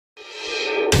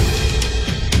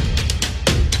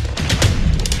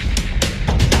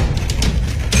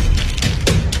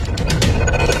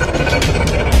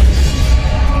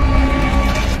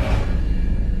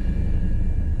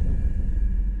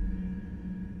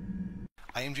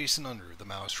I am Jason Unruhe, the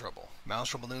Maoist Rebel.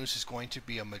 Maoist Rebel News is going to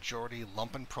be a majority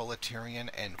lumpen proletarian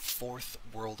and fourth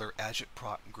worlder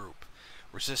agitprop group.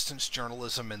 Resistance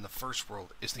journalism in the first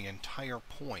world is the entire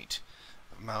point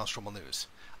of Maoist Rebel News.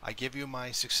 I give you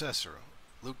my successor,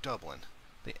 Luke Dublin,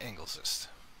 the Engelsist.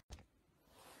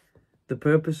 The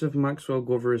purpose of Maxwell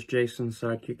Glover as Jason's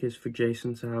sidekick is for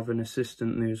Jason to have an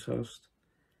assistant news host.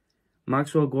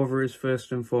 Maxwell Glover is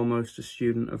first and foremost a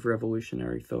student of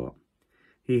revolutionary thought.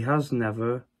 He has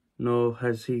never, nor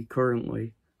has he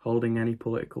currently, holding any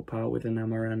political power within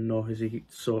MRN, nor has he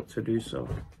sought to do so.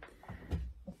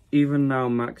 Even now,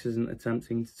 Max isn't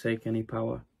attempting to take any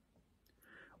power.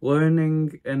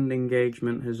 Learning and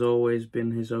engagement has always been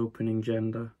his opening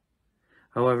agenda.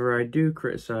 However, I do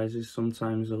criticise his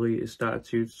sometimes elitist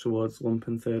attitudes towards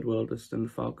lumpen third worldists and the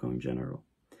Falcone General,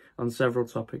 on several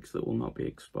topics that will not be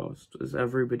exposed, as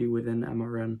everybody within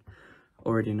MRN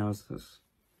already knows this.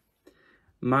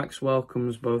 Max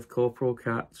welcomes both Corporal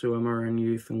Cat to MRN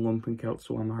Youth and Lumpen Cat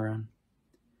to MRN.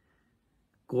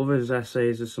 Glover's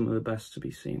essays are some of the best to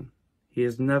be seen. He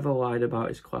has never lied about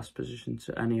his class position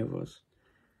to any of us.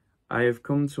 I have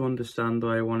come to understand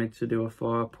why I wanted to do a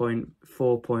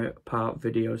 4-part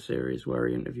video series where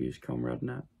he interviews Comrade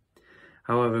Net.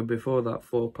 However, before that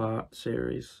 4-part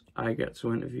series, I get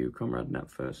to interview Comrade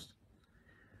Net first.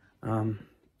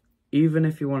 Even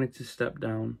if he wanted to step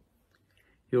down,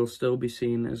 he'll still be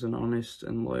seen as an honest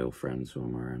and loyal friend to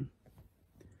MRN.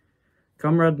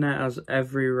 Comrade Net has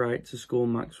every right to school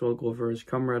Maxwell Glover, as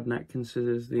Comrade Net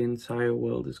considers the entire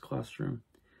world as classroom.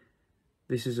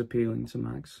 This is appealing to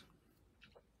Max.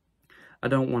 I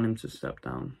don't want him to step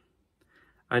down.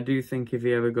 I do think if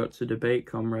he ever got to debate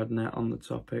Comrade Net on the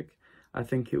topic, I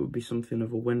think it would be something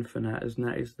of a win for Net, as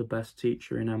Net is the best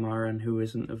teacher in MRN who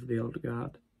isn't of the old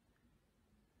guard.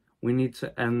 We need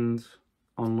to end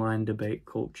online debate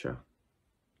culture.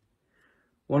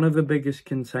 One of the biggest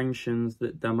contentions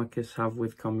that Democrats have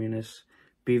with communists,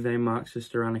 be they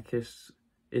Marxist or anarchists,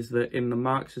 is that in the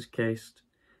Marxist case,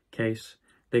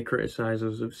 they criticise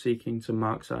us of seeking to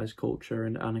Marxise culture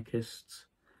and anarchists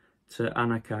to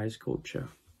anarchise culture.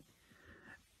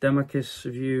 Democrats'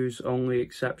 views only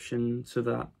exception to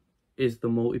that is the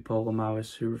multipolar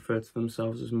Maoists who refer to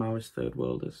themselves as Maoist third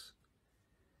worlders.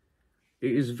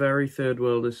 It is very third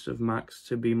worldist of Max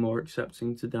to be more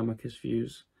accepting to Democrats'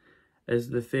 views, as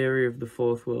the theory of the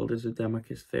fourth world is a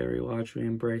Democrat theory largely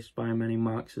embraced by many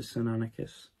Marxists and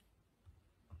anarchists.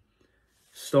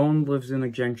 Stone lives in a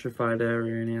gentrified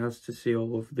area and he has to see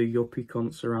all of the yuppie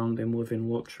cunts around him live in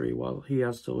luxury while he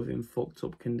has to live in fucked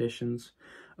up conditions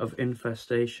of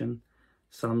infestation,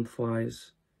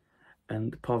 sandflies,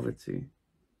 and poverty.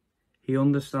 He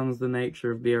understands the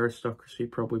nature of the aristocracy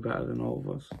probably better than all of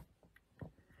us.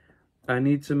 I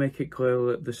need to make it clear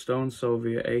that the Stone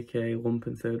Soviet, aka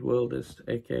Lumpen Third Worldist,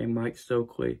 aka Mike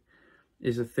Stokely,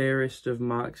 is a theorist of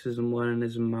Marxism,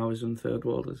 Leninism, Maoism, Third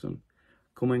Worldism,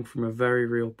 coming from a very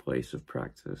real place of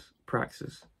praxis,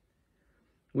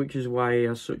 which is why he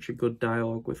has such a good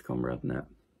dialogue with Comrade Net.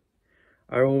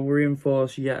 I will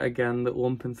reinforce yet again that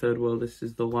Lumpen Third Worldist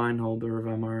is the line holder of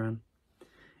MRN.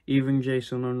 Even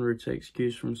Jason Unruhe takes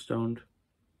cues from Stoned.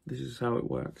 This is how it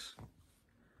works.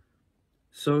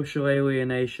 Social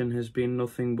alienation has been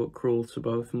nothing but cruel to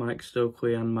both Mike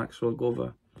Stokely and Maxwell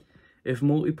Glover. If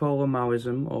multipolar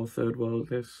Maoism, or Third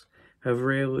Worldists,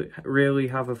 really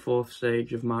have a fourth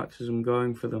stage of Marxism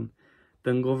going for them,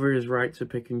 then Glover is right to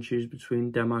pick and choose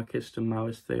between Demarchist and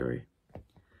Maoist theory.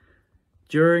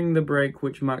 During the break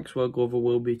which Maxwell Glover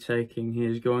will be taking, he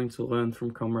is going to learn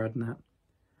from Comrade Net.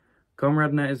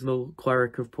 Comrade Net is the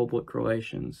cleric of public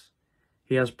relations.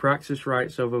 He has praxis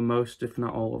rights over most, if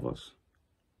not all of us,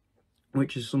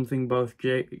 which is something both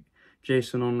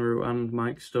Jason Unruhe and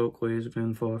Mike Stokely have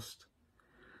enforced.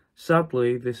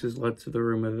 Sadly, this has led to the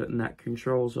rumour that Net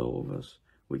controls all of us,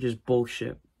 which is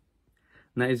bullshit.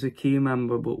 Net is a key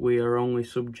member, but we are only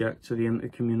subject to the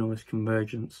Intercommunalist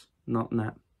Convergence, not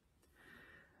Net.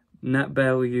 Net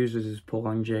barely uses his pull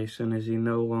on Jason, as he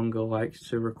no longer likes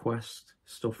to request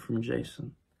stuff from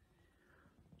Jason.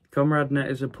 Comrade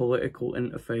Net is a political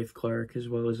interfaith cleric as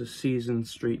well as a seasoned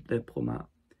street diplomat.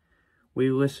 We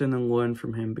listen and learn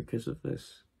from him because of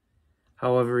this.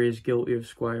 However, he is guilty of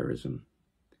squireism.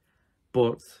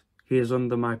 But he is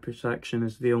under my protection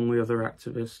as the only other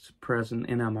activist present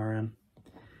in MRN.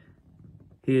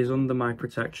 He is under my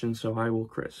protection, so I will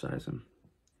criticise him.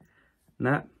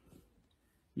 Net,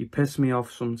 you piss me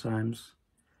off sometimes.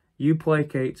 You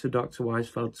placate to Dr.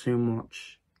 Weisfeld too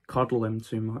much, coddle him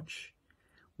too much.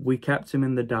 We kept him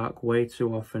in the dark way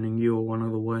too often and you are one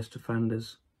of the worst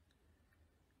offenders.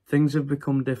 Things have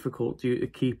become difficult due to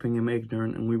keeping him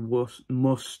ignorant and we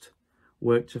must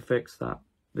Work to fix that.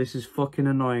 This is fucking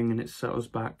annoying and it set us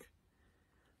back.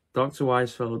 Dr.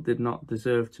 Weisfeld did not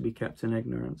deserve to be kept in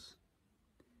ignorance.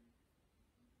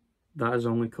 That has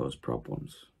only caused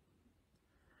problems.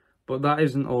 But that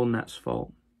isn't all Net's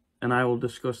fault, and I will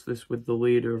discuss this with the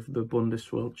leader of the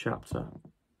Bundeswehr chapter.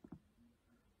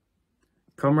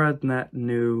 Comrade Net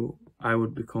knew I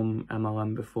would become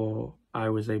MLM before I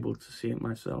was able to see it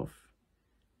myself.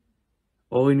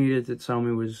 All he needed to tell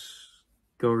me was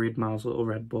go read Mao's little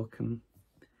red book, and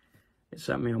it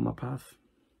set me on my path.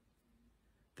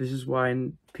 This is why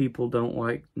people don't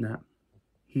like Net.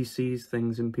 He sees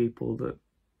things in people that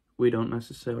we don't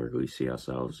necessarily see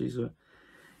ourselves. He's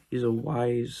a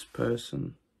wise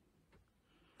person.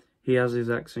 He has his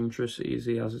eccentricities,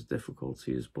 he has his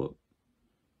difficulties, but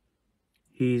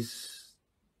he's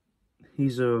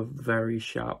a very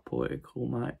sharp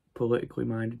politically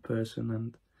minded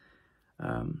person,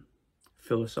 and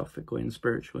philosophically and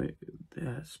spiritually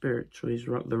is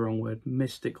the wrong word,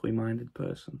 mystically minded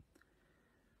person.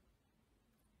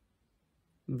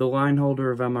 The line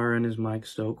holder of MRN is Mike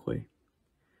Stokely.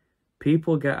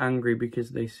 People get angry because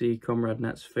they see Comrade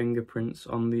Net's fingerprints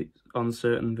on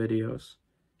certain videos.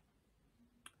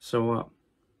 So what?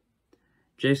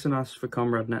 Jason asked for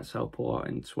Comrade Net's help a lot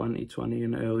in 2020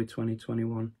 and early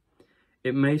 2021.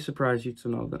 It may surprise you to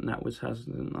know that Net was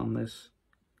hesitant on this.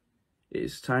 It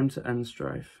is time to end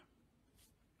strife.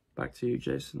 Back to you,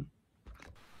 Jason.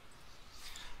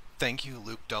 Thank you,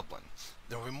 Luke Dublin.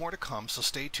 There will be more to come, so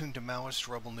stay tuned to Maoist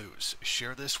Rebel News.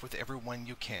 Share this with everyone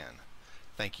you can.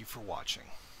 Thank you for watching.